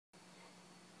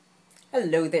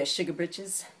Hello there, Sugar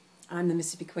Britches. I'm the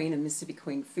Mississippi Queen of Mississippi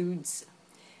Queen Foods,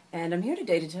 and I'm here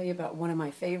today to tell you about one of my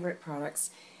favorite products,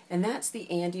 and that's the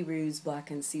Andy Ruse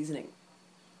Blackened Seasoning.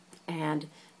 And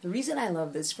the reason I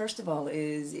love this, first of all,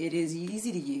 is it is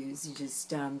easy to use. You just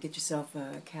get yourself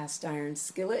a cast iron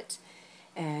skillet,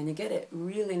 and you get it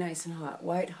really nice and hot,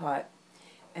 white hot.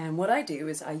 And what I do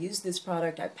is I use this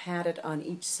product, I pat it on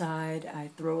each side, I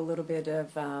throw a little bit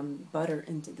of butter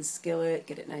into the skillet,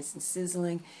 get it nice and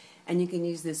sizzling, and you can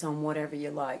use this on whatever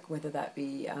you like, whether that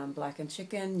be blackened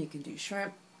chicken, you can do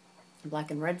shrimp,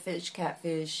 blackened redfish,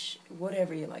 catfish,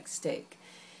 whatever you like, steak.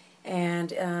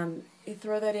 And you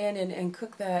throw that in and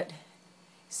cook that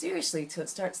seriously till it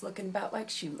starts looking about like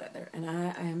shoe leather, and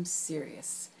I am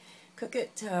serious. Cook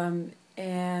it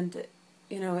and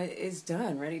you know, it is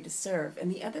done, ready to serve.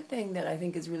 And the other thing that I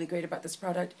think is really great about this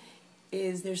product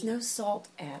is there's no salt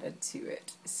added to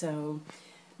it. So,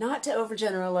 not to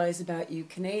overgeneralize about you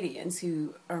Canadians,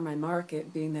 who are my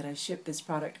market, being that I ship this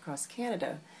product across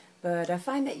Canada, but I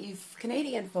find that you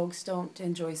Canadian folks don't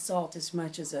enjoy salt as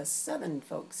much as us Southern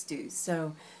folks do.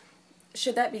 So,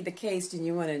 should that be the case and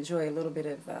you want to enjoy a little bit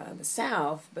of the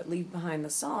South, but leave behind the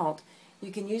salt,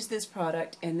 you can use this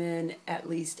product and then at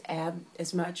least add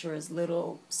as much or as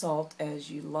little salt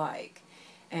as you like.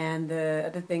 And the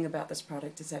other thing about this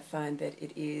product is I find that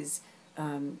it is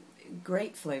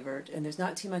great flavored, and there's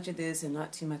not too much of this and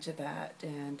not too much of that,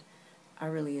 and I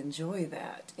really enjoy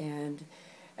that. And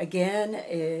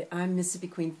again, I'm Mississippi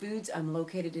Queen Foods. I'm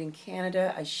located in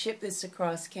Canada. I ship this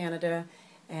across Canada,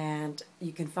 and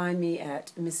you can find me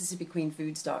at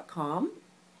MississippiQueenFoods.com.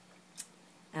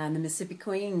 And the Mississippi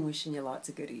Queen wishing you lots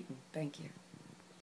of good eating. Thank you.